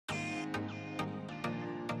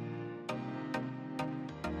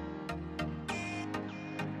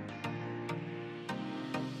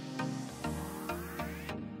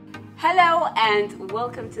Hello and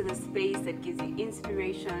welcome to the space that gives you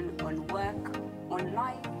inspiration on work, on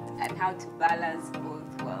life, and how to balance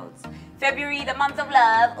both worlds. February, the month of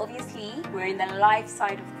love, obviously, we're in the life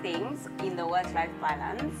side of things, in the work-life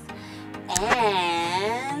balance.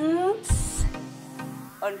 And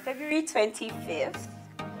on February 25th,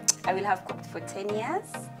 I will have cooked for 10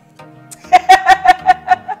 years.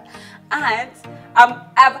 And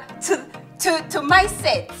to my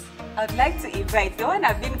set, I'd like to invite the one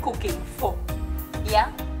I've been cooking for. Yeah?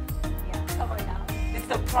 Yeah, come on now.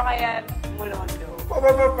 Mr. Brian Mulondo.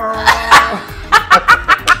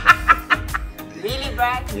 Really,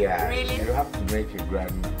 Brian? Yeah. Really? You have to make a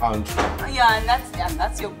grand entree. Yeah, and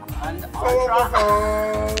that's your grand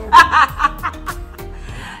entree.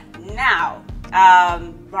 Now,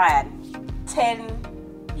 Brian, 10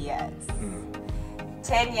 years.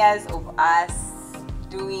 10 years of us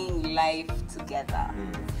doing life together.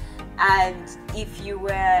 And if you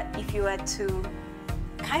were to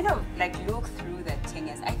kind of like look through the 10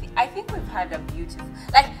 years, I think we've had a beautiful,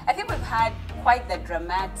 I think we've had quite the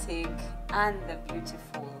dramatic and the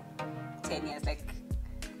beautiful 10 years. Like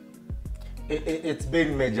It's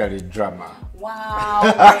been majorly drama. Wow.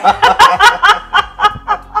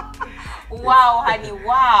 Wow, honey,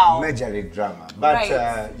 wow. Majorly drama. But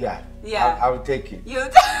Right. yeah. I'll take it.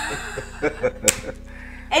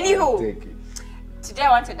 Anywho, I'll take it. today I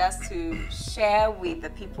wanted us to share with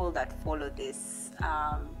the people that follow this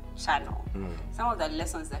channel some of the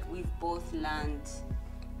lessons that we've both learned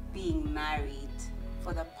being married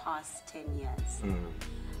for the past 10 years.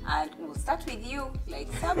 And we'll start with you, like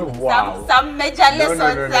Wow. some major lessons.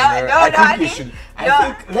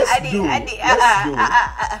 Let's do.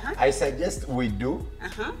 I suggest we do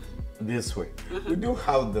this way. We do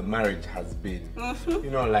how the marriage has been.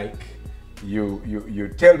 You know, like you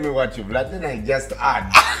tell me what you've learned, then I just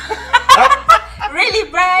add. Really,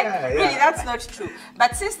 Brad? Yeah. Really, that's not true.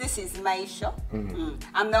 But since this is my show,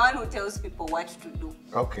 I'm the one who tells people what to do.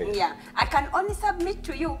 Okay. Yeah, I can only submit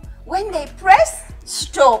to you when they press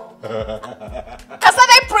stop. Because when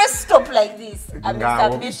they press stop like this, I'm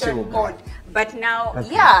in submission mode. But now,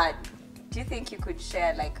 yeah, do you think you could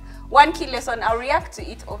share like one key lesson? I'll react to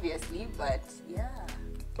it, obviously, but yeah.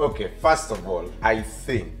 Okay, first of all, I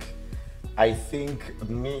think I've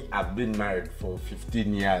been married for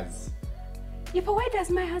 15 years. Yeah, but why does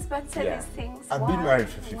my husband say these things? I've been married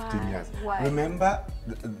for 15 years. Why? Remember,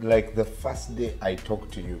 like the first day I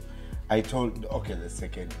talked to you, I told, okay, the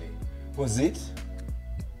second day. Was it?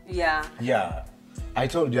 Yeah. Yeah. I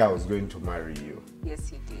told you I was going to marry you. Yes,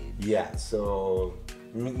 you did. Yeah, so...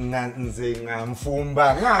 So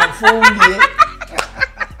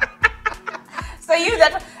you,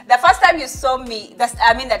 the first time you saw me,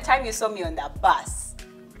 the time you saw me on the bus,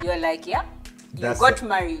 you're like, yeah, you got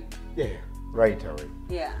married. Yeah, right away.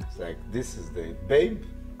 Yeah. It's like, this is the babe,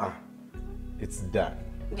 it's done.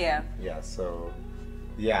 Yeah. Yeah, so,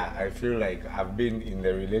 yeah, I feel like I've been in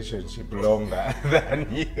the relationship longer than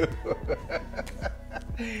you.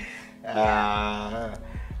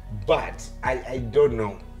 But I don't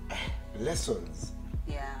know. Lessons.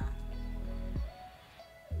 Yeah.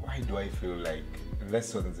 Why do I feel like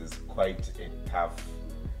lessons is quite a tough,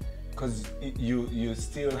 because you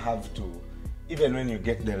still have to, even when you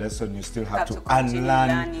get the lesson, you still have to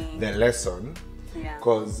unlearn the lesson. Yeah.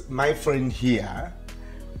 Because my friend here,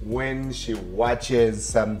 when she watches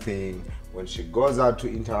something, when she goes out to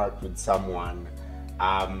interact with someone,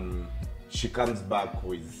 she comes back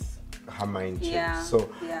with her mind changed. So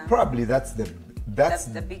probably that's the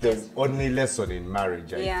only lesson in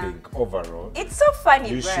marriage, I think, overall. It's so funny,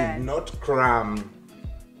 you should not cram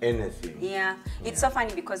anything. Yeah, it's so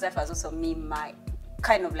funny because that was also my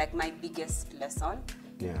biggest lesson.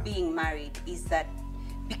 Being married is that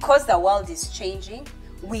because the world is changing,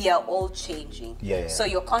 we are all changing. So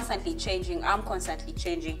you're constantly changing, I'm constantly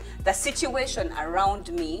changing. The situation around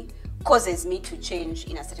me causes me to change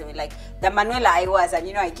in a certain way. Like the Manuela I was,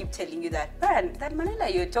 and I keep telling you that, Brian, that Manuela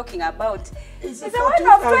you're talking about is the one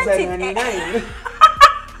of 2009.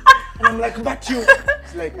 And I'm like, but you,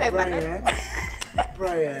 it's like,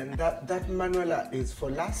 Brian, that Manuela is for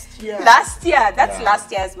last year. Last year, that's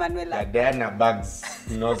last year's Manuela. Diana Bugs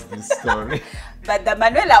knows this story. But the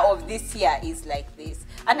Manuela of this year is like this.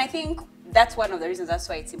 And I think that's one of the reasons, that's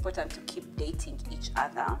why it's important to keep dating each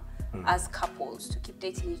other as couples, to keep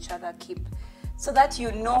dating each other, so that you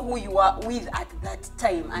know who you are with at that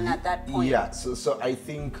time and at that point. Yeah, so I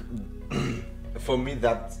think for me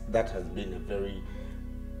that has been a very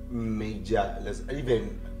major lesson.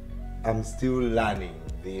 Even I'm still learning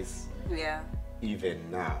this even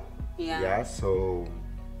now. Yeah, so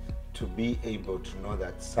to be able to know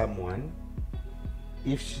that someone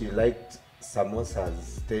If she liked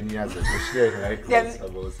samosas 10 years ago, she didn't like those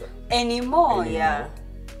samosa anymore. Yeah.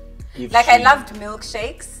 If Like I loved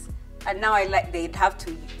milkshakes, and now I like they'd have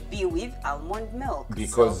to be with almond milk.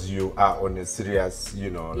 Because you are on a serious, you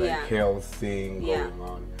know, like health thing going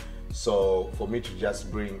on. So for me to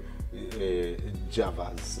just bring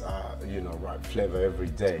Java's, you know, right flavor every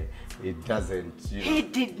day, it doesn't. You know, he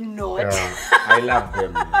did not. I love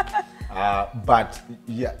them, but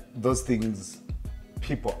yeah, those things,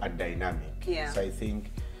 people are dynamic. Yeah. So I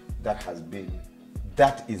think that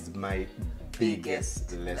is my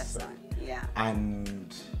biggest lesson. Yeah.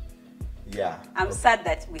 And yeah. I'm sad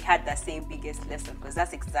that we had the same biggest lesson, because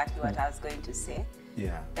that's exactly what I was going to say.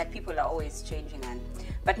 Yeah. That people are always changing.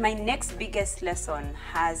 But my next biggest lesson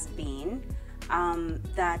has been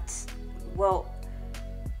that, well,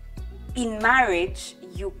 in marriage,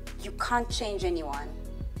 you can't change anyone.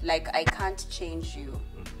 Like, I can't change you.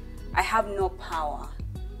 I have no power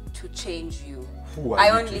to change you. Who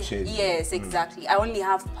are you to change? Yes, exactly. I only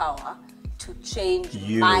have power to change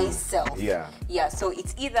myself. Yeah. Yeah. So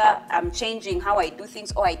it's either I'm changing how I do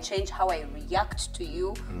things, or I change how I react to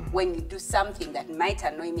you when you do something that might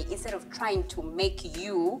annoy me, instead of trying to make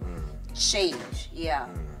you change. Yeah.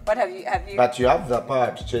 What have you? But you have the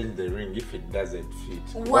power to change the ring if it doesn't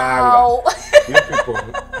fit. Wow. You people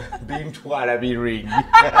being Twarabi ring.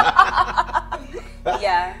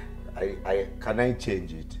 Yeah. Can I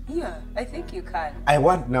change it? Yeah, I think you can. I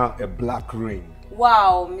want now a black ring.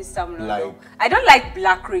 Wow, Mr. Mulondo. Like, I don't like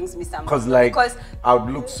black rings, Mr. Mulondo. Because I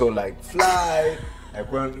would look so like fly.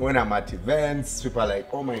 Like when I'm at events, people are like,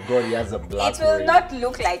 oh my God, he has a black ring. It will not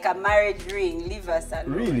look like a marriage ring. Leave us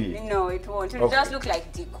alone. Really? No, it won't. It will just look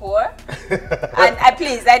like decor. And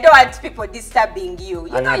please, I don't want people disturbing you.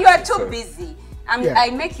 You know, you are too busy. I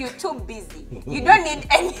make you too busy. You don't need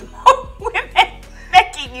any more women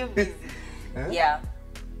making you busy. Huh? Yeah.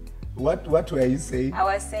 What were you saying? I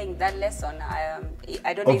was saying that lesson.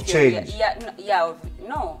 I don't know if change.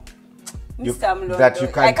 No. Mr. Mulondo, that you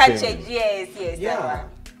can't change. Yes. Yeah.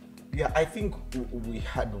 Yeah, I think we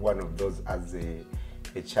had one of those as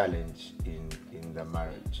a challenge in the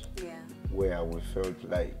marriage. Yeah. Where we felt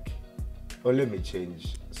like, oh, let me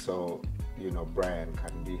change so, you know, Brian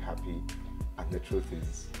can be happy. And the truth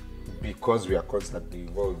is, because we are constantly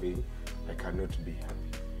evolving, I cannot be happy.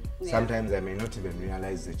 Yeah. Sometimes I may not even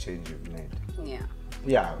realize the change you've made. Yeah.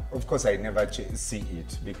 Yeah, of course I never see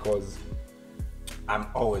it because I'm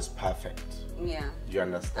always perfect. Yeah. You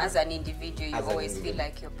understand? As an individual, you always feel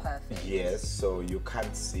like you're perfect. Yes, so you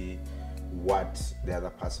can't see what the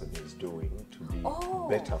other person is doing to be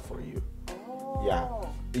better for you. Oh.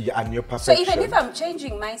 Yeah, and your perfection. So even if I'm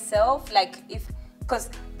changing myself, like because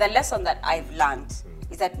the lesson that I've learned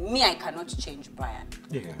is that I cannot change Brian.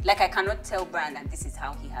 Yeah. Like I cannot tell Brian that this is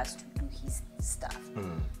how he has to do his stuff.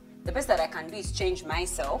 The best that I can do is change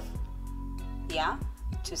myself. Yeah.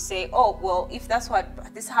 To say, oh well, if this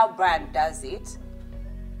is how Brian does it,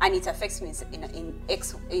 and it affects me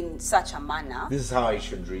in such a manner. This is how I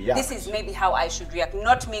should react. This is maybe how I should react,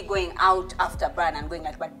 not me going out after Brian and going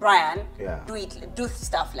like, but Brian, do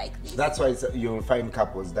stuff like this. That's why you'll find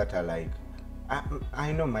couples that are like,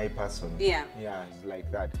 I know my person. Yeah. Yeah, it's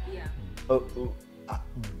like that. Yeah.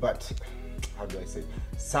 But how do I say?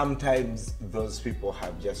 Sometimes those people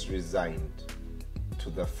have just resigned to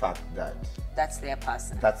the fact that that's their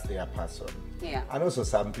person. That's their person. Yeah. And also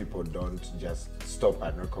some people don't just stop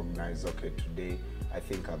and recognize, okay, today I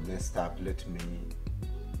think I've messed up, let me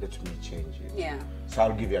change it. Yeah. So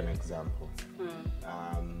I'll give you an example.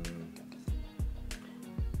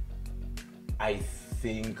 I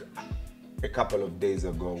think a couple of days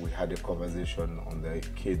ago we had a conversation on the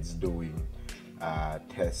kids doing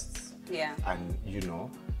tests. Yeah. And you know,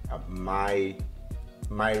 my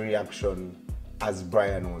reaction as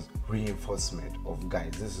Brian was reinforcement of,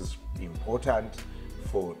 guys, this is important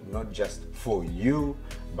for not just for you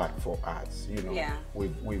but for us. You know,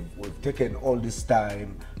 we've taken all this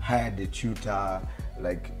time, hired a tutor.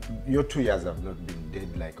 Like your 2 years have not been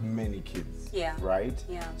dead like many kids. Yeah. Right?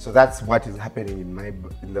 Yeah. So that's what is happening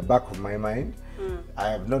in the back of my mind. I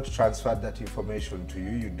have not transferred that information to you.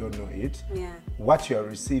 You don't know it. Yeah. What you're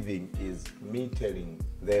receiving is me telling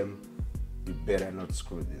them, you better not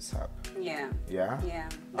screw this up. Yeah. Yeah? Yeah.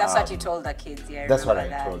 That's what you told the kids, yeah. That's what I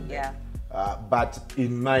told them. Yeah. But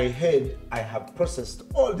in my head, I have processed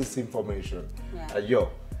all this information. Yeah.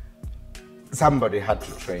 Somebody had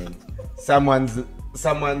to train. Someone's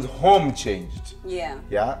home changed. Yeah.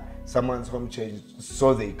 Yeah? Someone's home changed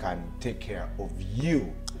so they can take care of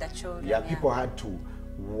you. The children. Yeah, people had to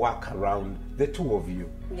work around the two of you.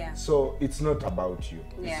 Yeah. So it's not about you.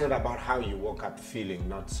 Yeah. It's not about how you woke up feeling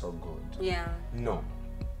not so good. Yeah. No.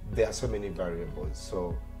 There are so many variables.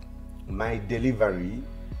 So my delivery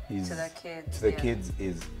is To the kids. to the kids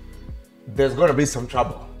is there's gonna be some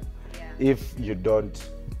trouble if you don't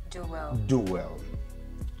do well.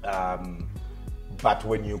 But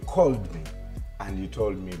when you called me and you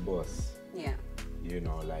told me, boss, you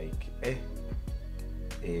know, like,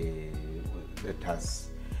 let us,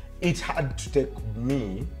 it had to take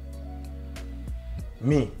me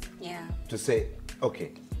to say,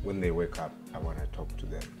 okay, when they wake up, I want to talk to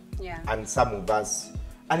them. Yeah. And some of us,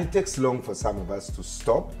 and it takes long for some of us to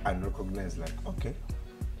stop and recognize, like, okay,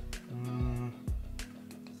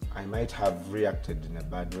 I might have reacted in a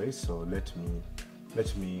bad way, so let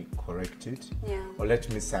me correct it, or let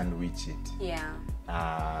me sandwich it.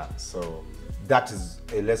 Yeah. So that is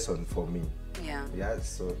a lesson for me. Yeah. Yeah.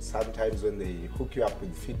 So sometimes when they hook you up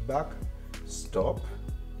with feedback, stop.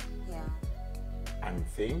 Yeah. And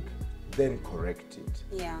think, then correct it.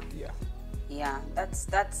 Yeah. Yeah. Yeah.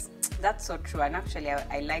 That's so true. And actually,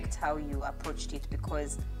 I liked how you approached it,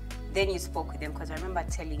 because then you spoke with them. Because I remember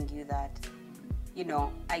telling you that, you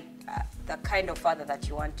know, the kind of father that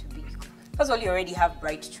you want to be. First of all, you already have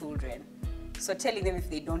bright children, so telling them if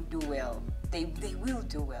they don't do well, they will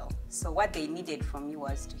do well. So what they needed from you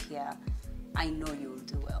was to hear, I know you'll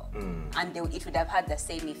do well. And it would have had the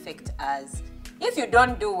same effect as if you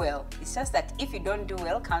don't do well. It's just that if you don't do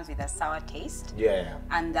well comes with a sour taste. Yeah.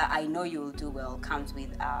 And the I know you'll do well comes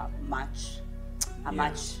with a much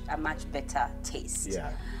better taste.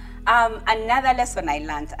 Yeah. Another lesson I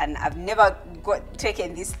learned, and I've never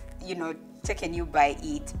taken you by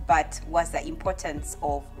it, but was the importance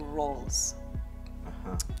of roles.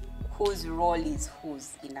 Whose role is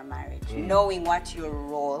whose in a marriage. Knowing what your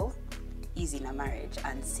role is in a marriage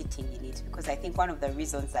and sitting in it. Because I think one of the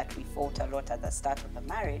reasons that we fought a lot at the start of the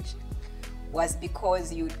marriage was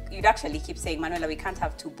because you'd actually keep saying, Manuela, we can't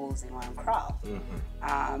have two bulls in one kraal.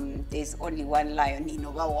 There's only one lion in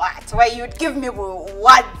over what? Why you'd give me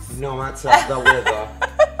words? No matter the weather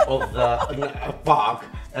of the park,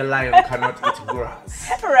 a lion cannot eat grass.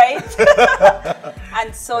 Right?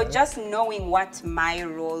 And so just knowing what my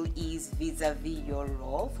role is vis-a-vis your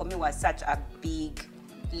role, for me was such a big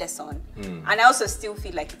lesson. And I also still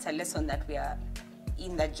feel like it's a lesson that we are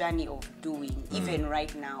in the journey of doing, even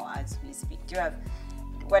right now as we speak.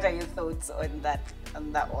 What are your thoughts on that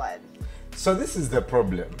one? So this is the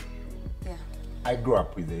problem. Yeah. I grew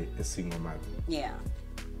up with a single mother. Yeah.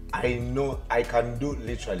 I know I can do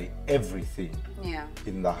literally everything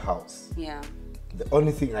in the house. Yeah. The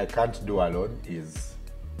only thing I can't do alone is,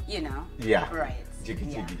 Yeah. Right. Jiggy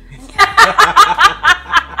jiggy.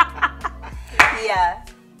 Yeah.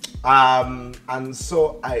 And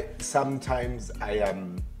so sometimes I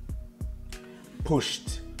am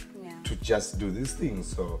pushed to just do these things.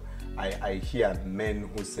 So I hear men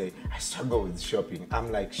who say, I struggle with shopping.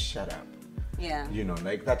 I'm like, shut up. Yeah. You know,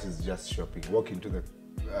 like that is just shopping. Walk into the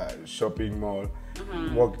shopping mall,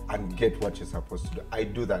 walk and get what you're supposed to do. I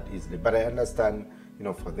do that easily. But I understand,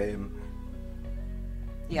 for them,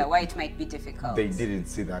 why it might be difficult. They didn't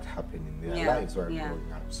see that happen in their lives while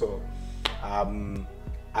growing up. So,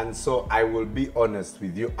 and so I will be honest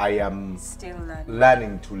with you, I am still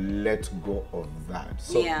learning to let go of that.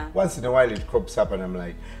 So once in a while it crops up and I'm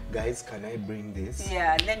like, guys, can I bring this?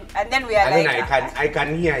 Yeah, and then we are and like, then I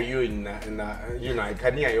can hear you I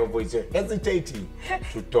can hear your voice. You're hesitating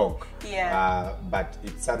to talk. Yeah. But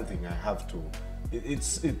it's something I have to.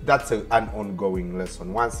 That's an ongoing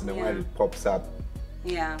lesson. Once in a while it pops up.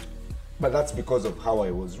 Yeah. But that's because of how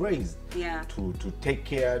I was raised. Yeah. To take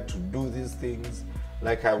care, to do these things.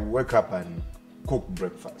 Like I wake up and cook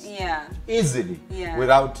breakfast. Yeah. Easily. Yeah.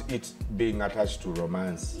 Without it being attached to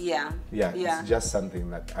romance. Yeah. Yeah. It's just something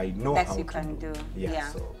that I know that how you to can do. Yeah.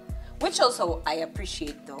 So. Which also I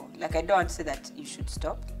appreciate though. Like I don't want to say that you should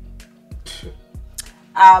stop.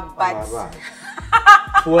 But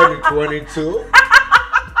 2022.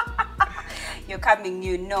 You're coming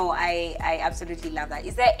new. No, I absolutely love that.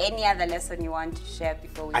 Is there any other lesson you want to share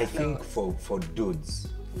before we close? I think for dudes,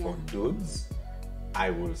 I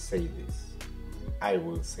will say this.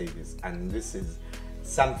 And this is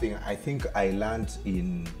something I think I learned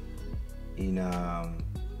in our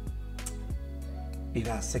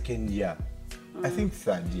second year. I think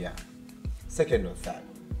third year. Second or third.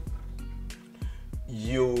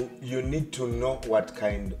 You need to know what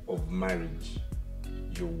kind of marriage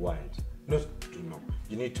you want. Not to know.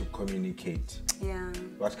 You need to communicate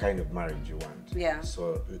what kind of marriage you want. Yeah.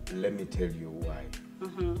 So let me tell you why.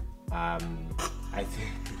 I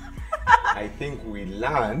think we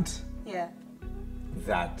learned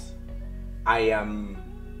that I am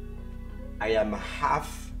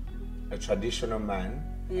half a traditional man,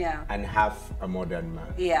 and half a modern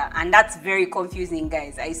man. Yeah, and that's very confusing,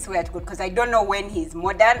 guys. I swear to God, because I don't know when he's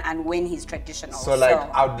modern and when he's traditional. So like,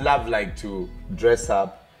 I would love like to dress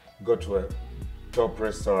up, go to a top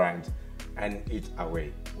restaurant, and eat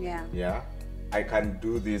away. Yeah. Yeah, I can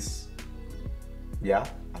do this. Yeah,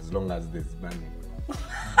 as long as there's money.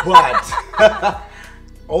 But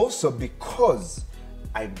also because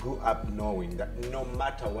I grew up knowing that no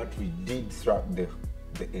matter what we did throughout the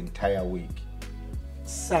entire week,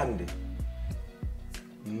 Sunday,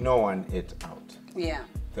 no one ate out. Yeah.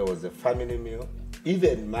 There was a family meal.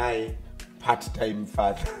 Even my part-time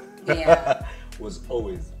father was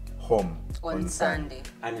always home on Sunday.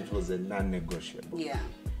 And it was a non-negotiable. Yeah.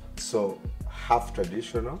 So half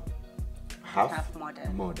traditional, half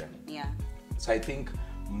modern. Yeah. So I think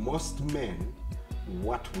most men,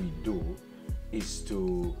 what we do is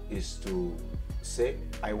to say,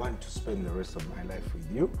 I want to spend the rest of my life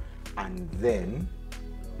with you, and then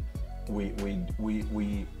we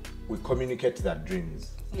communicate their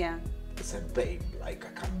dreams. Yeah. They say, babe, like, I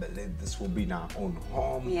can't believe this will be in our own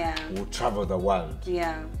home. Yeah. We'll travel the world.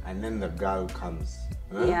 Yeah. And then the girl comes.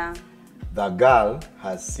 Yeah. The girl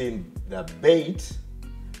has seen the bait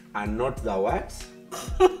and not the what?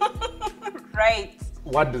 Right.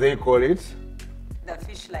 What do they call it? The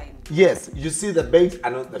fish line. Yes, you see the bait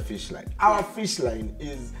and not the fish line. Our fish line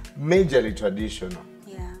is majorly traditional.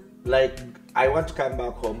 Yeah. Like, I want to come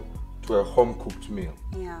back home to a home-cooked meal.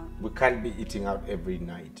 Yeah. We can't be eating out every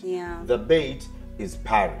night. Yeah. The bait is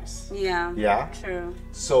Paris. Yeah. Yeah? True.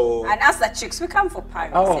 So... And as the chicks, we come for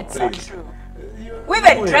Paris. Oh, it's please. so true. We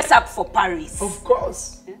even dress up for Paris. Of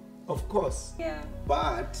course. Yeah. Of course. Yeah.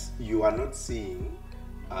 But you are not seeing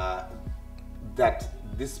that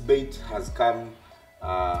this bait has come,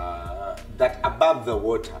 that above the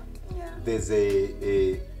water, there's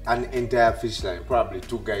an entire fish line. Probably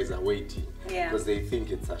two guys are waiting because they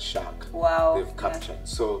think it's a shark. Wow. They've captured.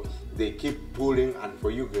 So they keep pulling, and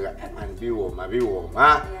for you, and be warm,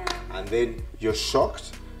 and then you're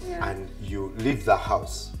shocked and you leave the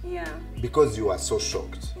house because you are so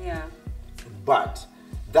shocked. Yeah. But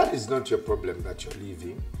that is not your problem that you're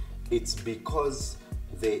leaving. It's because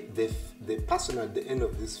the person at the end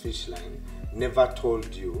of this fish line never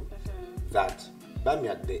told you that, Bami,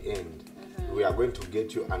 at the end, we are going to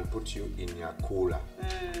get you and put you in your cooler.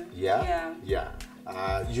 Yeah?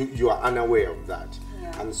 You are unaware of that.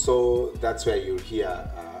 And so that's where you'll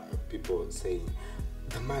hear people saying,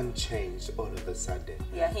 the man changed all of a sudden.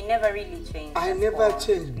 Yeah, he never really changed. I never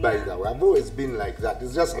changed, by the way. I've always been like that.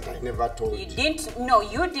 It's just that I never told you. You didn't know.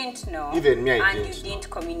 You didn't know. Even me, I didn't. And you didn't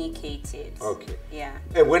communicate it. Okay. Yeah.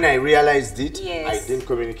 And when I realized it, I didn't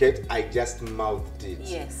communicate. I just mouthed it.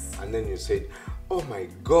 Yes. And then you said, oh my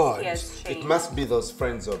God, it must be those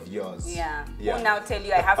friends of yours. Yeah. Who now tell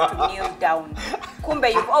you I have to kneel down?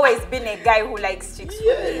 Kumbe, you've always been a guy who likes chicks who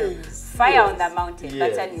kneel. Fire on the mountain.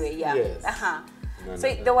 But anyway,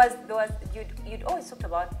 So there was you'd always talked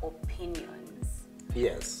about opinions.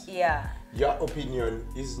 Yes. Yeah. Your opinion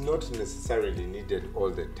is not necessarily needed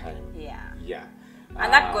all the time. Yeah. Yeah.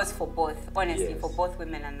 And that goes for both, honestly, for both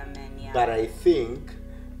women and the men. Yeah. But I think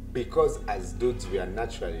because as dudes we are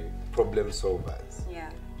naturally problem solvers.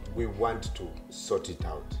 Yeah. We want to sort it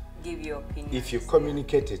out. Give your opinion. If you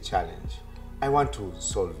communicate a challenge, I want to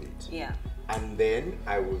solve it. Yeah. And then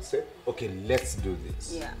I will say, okay, let's do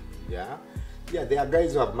this. Yeah. Yeah. Yeah, there are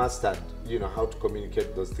guys who have mastered, how to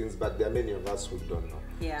communicate those things, but there are many of us who don't know.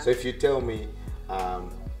 Yeah. So if you tell me,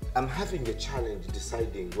 I'm having a challenge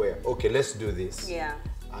deciding where, okay, let's do this. Yeah.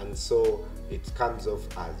 And so it comes off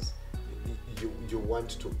as you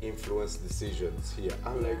want to influence decisions here.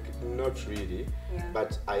 I'm like, not really,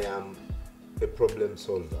 but I am a problem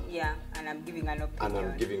solver. Yeah, and I'm giving an opinion.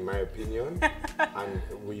 And I'm giving my opinion,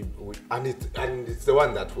 and it's the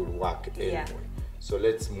one that will work anyway. Yeah. So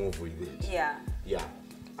let's move with it. Yeah. Yeah.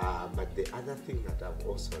 But the other thing that I've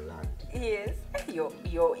also learned. Yes.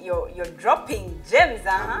 You're dropping gems,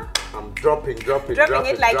 I'm dropping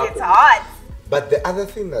it like it's hot. But the other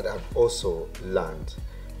thing that I've also learned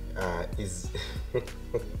is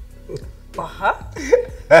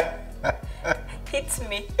Hit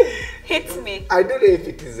me. I don't know if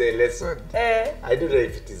it is a lesson. I don't know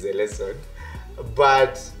if it is a lesson,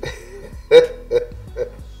 but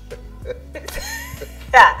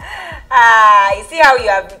you see how you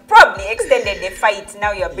have probably extended the fight.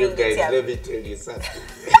 Now you're bringing it here. Let me tell you something.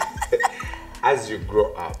 As you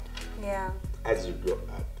grow up,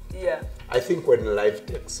 I think when life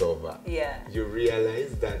takes over, you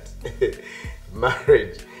realize that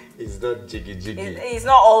marriage It's not jiggy. It's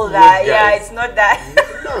not all that. Yeah, it's not that.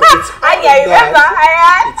 No, it's all I remember.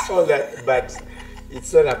 that. It's all that, but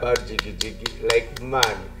it's not about jiggy. Like,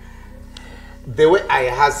 man, the way I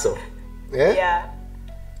hustle. Yeah.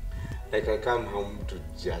 Like, I come home to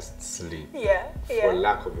just sleep. Yeah. For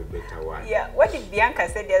lack of a better word. Yeah. What did Bianca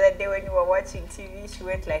say the other day when you were watching TV? She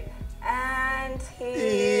went like, and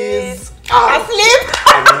he's asleep.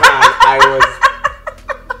 And man,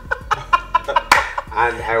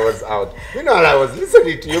 I was out. You know, I was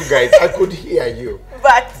listening to you guys. I could hear you.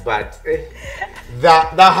 But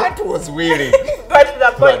the heart was willing. But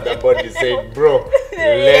the body said, bro, it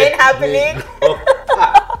ain't happening.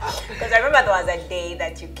 Because I remember there was a day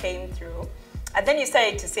that you came through, and then you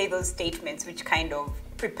started to say those statements which kind of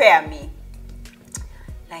prepare me.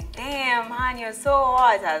 Like, damn, man, you're so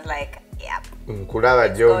hot. I was like, yep. It's going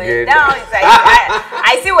down. It's like,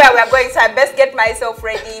 I see where we're going, so I best get myself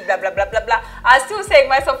ready, blah, blah, blah, blah, blah. I was still saying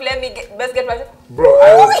myself, best get myself. Bro,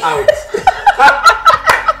 I was out.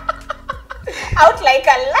 Out like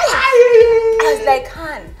a light. I was like,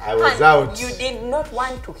 I was out. You did not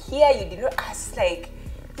want to hear, you did not. I was like,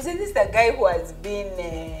 isn't this the guy who has been...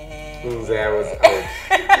 I was out.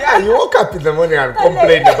 Yeah, you woke up in the morning and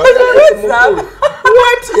complained about it.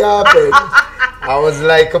 What happened? I was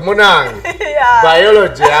like, Munang,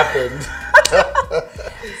 biology happened.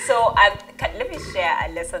 So let me share a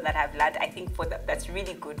lesson that I've learned. I think that's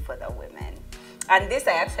really good for the women. And this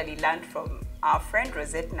I actually learned from our friend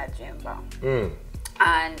Rosette Najemba.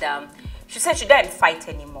 And she said she didn't fight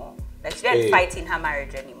anymore. Like she didn't fight in her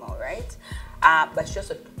marriage anymore, right? But she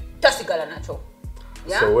also tossed girl nacho.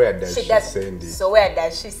 Yeah? So where does she send it? So where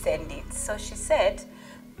does she send it? So she said,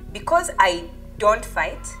 because I don't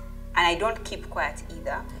fight and I don't keep quiet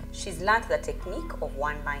either, she's learned the technique of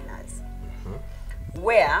one-liners.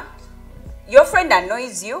 Where your friend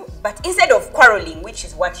annoys you, but instead of quarreling, which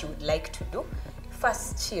is what you would like to do,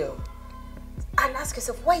 first chill and ask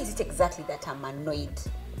yourself, why is it exactly that I'm annoyed,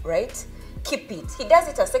 right? Keep it. He does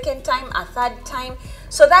it a second time, a third time,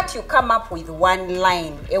 so that you come up with one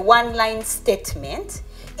line, a one-line statement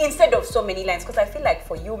instead of so many lines. Because I feel like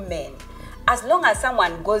for you men, as long as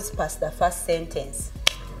someone goes past the first sentence,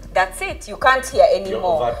 that's it. You can't hear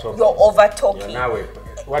anymore. You're over-talking.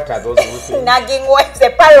 What are those things? Nagging words, a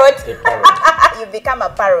parrot. You become a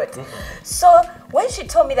parrot. So when she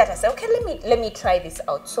told me that, I said, okay, let me try this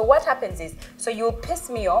out. So what happens is, so you piss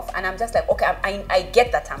me off, and I'm just like, okay, I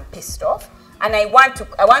get that I'm pissed off, and I want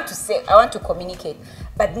to communicate,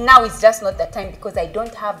 but now it's just not the time because I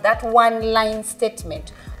don't have that one line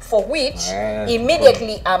statement for which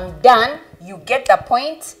immediately I'm done. You get the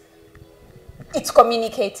point. It's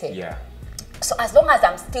communicated. Yeah. So as long as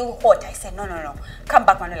I'm still hot, I say, no, come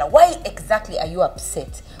back, Manuela. Why exactly are you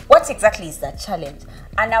upset? What exactly is the challenge?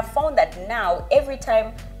 And I've found that now, every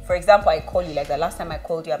time, for example, I call you, like the last time I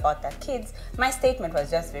called you about the kids, my statement was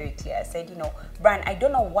just very clear. I said, Brian, I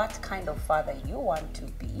don't know what kind of father you want to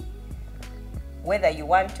be. Whether you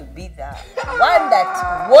want to be the one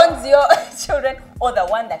that warns your children or the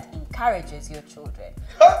one that encourages your children.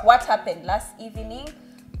 What happened last evening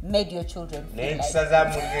made your children feel like...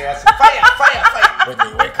 When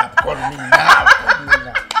they wake up, call me now.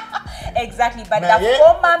 Exactly, but the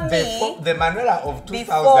former me... The Manuela of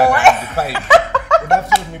 2005 would have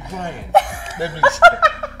told me, Brian, let me say,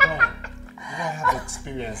 Brian, you don't have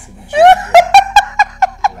experience in children.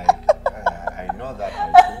 I know that I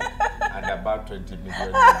do, and about 20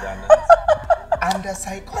 million Ugandans. And the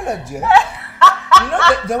psychology,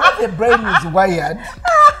 the way the brain is wired,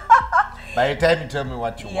 by the time you tell me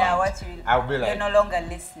what you want, I'll be like, you're no longer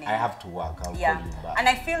listening. I have to work. I'll call you back. And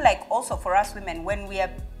I feel like also for us women, when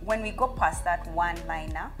we go past that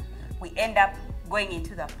one-liner, we end up going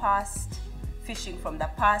into the past, fishing from the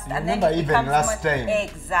past, you and remember then it even last time.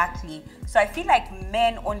 Exactly. So I feel like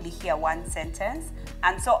men only hear one sentence,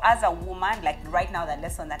 and so as a woman, like right now, the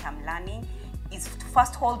lesson that I'm learning is to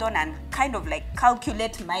first hold on and kind of like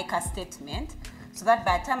calculate my statement, so that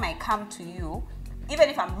by the time I come to you, even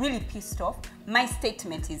if I'm really pissed off, my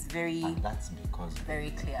statement is and that's because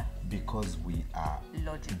very clear. Because we are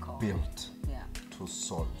logical, built to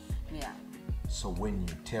solve. Yeah. So when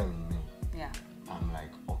you tell me, I'm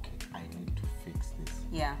like, okay, I need to fix this.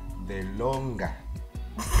 Yeah. The longer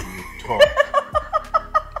you talk,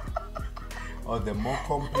 or the more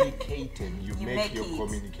complicated you make your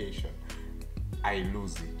communication, I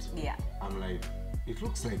lose it. Yeah. I'm like, it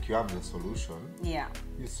looks like you have the solution. Yeah.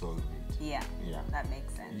 You solve it. Yeah. Yeah. That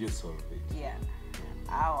makes sense. You solve it. Yeah.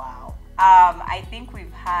 Oh, wow. I think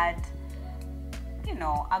we've had,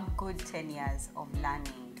 a good 10 years of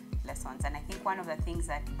learning lessons. And I think one of the things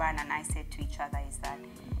that Brian and I said to each other is that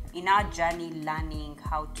in our journey learning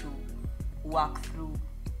how to work through,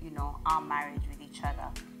 you know, our marriage with each other.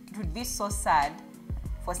 It would be so sad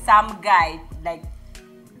for some guy, like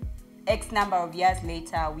X number of years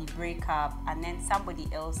later, we break up, and then somebody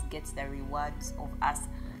else gets the rewards of us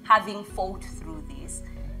having fought through this.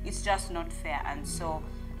 It's just not fair. And so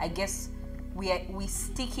I guess we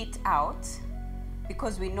stick it out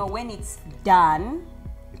because we know when it's done,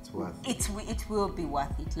 it's worth it will be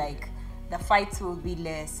worth it. Like, the fights will be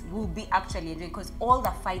less. We'll be actually enjoying, because all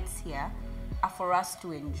the fights here are for us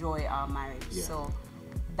to enjoy our marriage. Yeah. So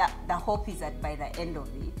the hope is that by the end of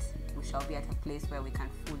it, we shall be at a place where we can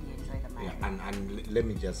fully enjoy the marriage. Yeah, and let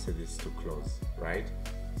me just say this to close, right?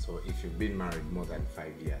 So if you've been married more than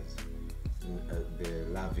 5 years, the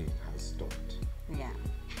loving has stopped. Yeah.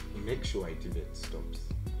 Make sure it even stops.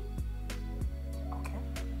 Okay.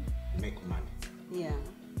 Make money. Yeah.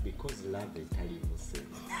 Because love is telling you say.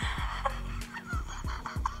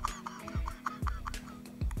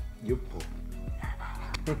 You poor.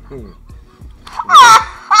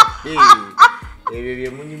 It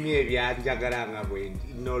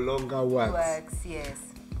no longer works. Yes.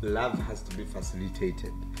 Love has to be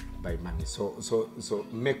facilitated by money. So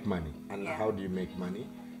make money. And how do you make money?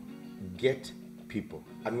 Get people.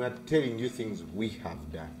 And we are telling you things we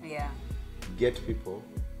have done. Yeah. Get people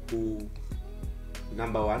who,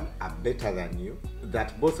 number one, are better than you,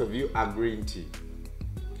 that both of you are green tea.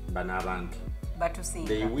 Banabantu. But to see.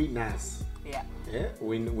 They win us. Yeah. Yeah.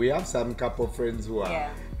 We have some couple friends who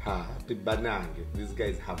are banang. These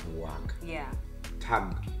guys have work. Yeah.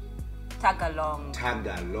 Tag along.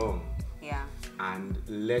 Yeah. And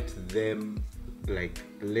let them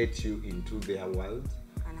let you into their world.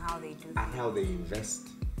 And how they do. And how they invest,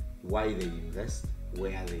 why they invest,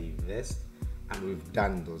 where they invest, and we've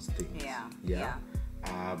done those things. Yeah.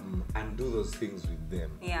 And do those things with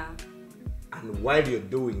them. Yeah. And while you're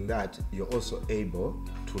doing that, you're also able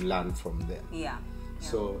to learn from them. Yeah.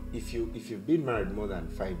 So if you've been married more than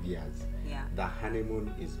 5 years, the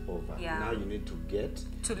honeymoon is over. Yeah. Now you need to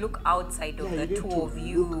look outside of the two of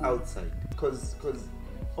you. Look outside, because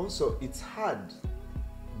also it's hard.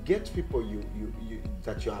 Get people you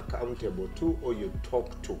that you're accountable to or you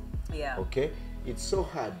talk to. Yeah. Okay? It's so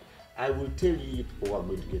hard. I will tell you people who are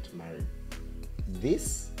going to get married.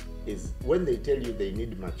 This is when they tell you they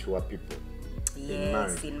need mature people.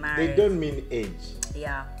 Yes, in marriage. They don't mean age.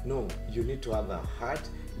 Yeah. No, you need to have a heart.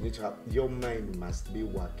 You need to have, your mind must be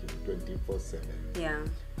working 24/7. Yeah.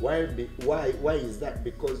 Why is that?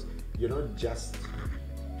 Because you're not just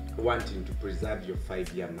wanting to preserve your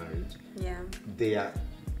 5-year marriage. Yeah. There are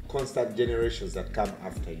constant generations that come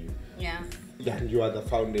after you. Yeah. And you are the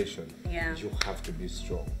foundation. Yeah. You have to be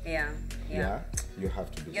strong. Yeah. You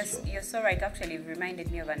have to be strong. You're so right. Actually, it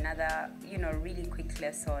reminded me of another, really quick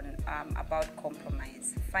lesson about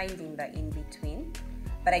compromise, finding the in between.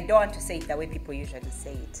 But I don't want to say it the way people usually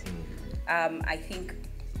say it. I think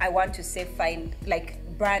I want to say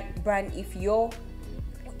Bran, if you're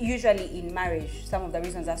usually in marriage, some of the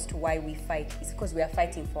reasons as to why we fight is because we are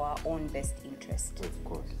fighting for our own best interest. Of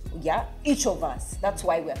course. Yeah, each of us. That's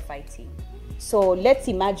why we're fighting. So let's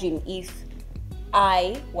imagine if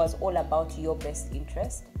I was all about your best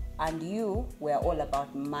interest and you were all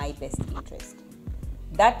about my best interest.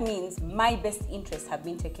 That means my best interests have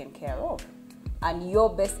been taken care of, and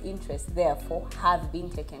your best interests therefore have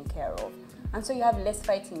been taken care of. And so you have less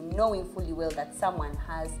fighting, knowing fully well that someone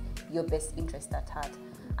has your best interest at heart.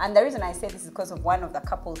 And the reason I say this is because of one of the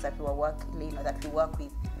couples that we work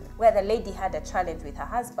with, where the lady had a challenge with her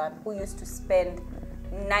husband, who used to spend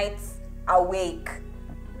nights awake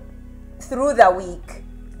through the week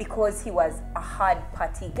because he was a hard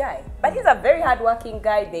party guy. But he's a very hardworking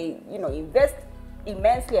guy. They, invest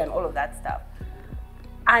immensely and all of that stuff.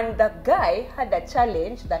 And the guy had a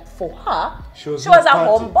challenge that for her, she was a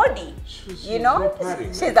homebody. She's a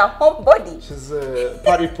homebody. She's a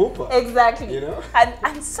party pooper. Exactly.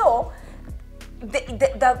 And so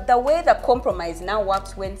the way the compromise now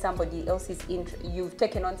works when somebody else's you've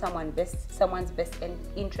taken on someone's best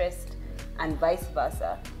interest and vice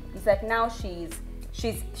versa, is that now she's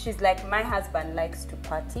like, my husband likes to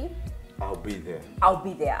party. I'll be there.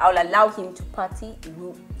 I'll allow him to party.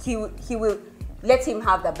 He will let him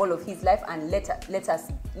have the ball of his life and let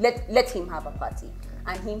him have a party.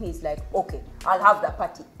 And he's like, okay, I'll have the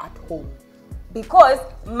party at home. Because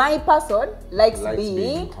my person likes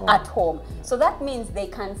being at home. Yeah. So that means they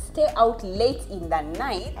can stay out late in the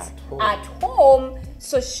night at home.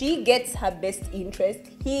 So she gets her best interest,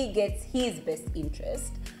 he gets his best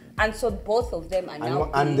interest. And so both of them are now...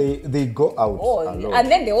 And they go out a lot. And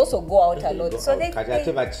then they also go out a lot. So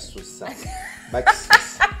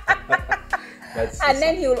And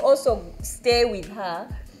then he will also stay with her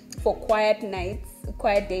for quiet nights,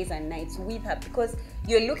 quiet days and nights with her, because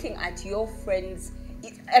you're looking at your friends.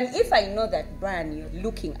 And if I know that, Brian, you're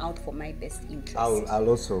looking out for my best interest, I'll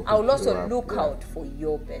also look out for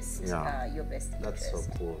your best, your best interest. That's so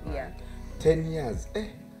cool, man. Yeah. 10 years,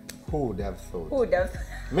 who would have thought? Who would have?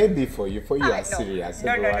 Maybe for you are serious.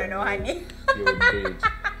 No, honey. You would do it.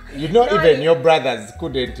 You know, no, even your brothers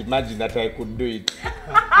couldn't imagine that I could do it.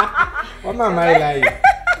 What am I like?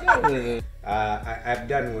 I've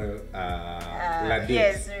done well. Ladit.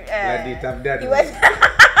 Yes. Ladit, I've done well.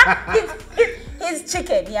 His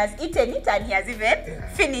chicken, he has eaten it and he has even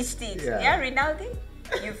finished it. Yeah, Rinaldi?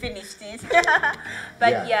 You finished it.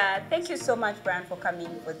 But thank you so much, Brian, for coming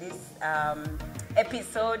for this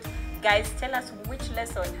episode. Guys, tell us which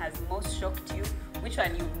lesson has most shocked you, which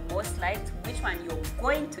one you most liked, which one you're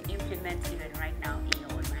going to implement even right now in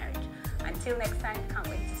your own marriage. Until next time, can't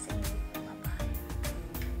wait to see you.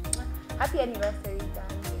 Bye-bye. Happy anniversary,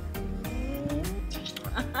 darling.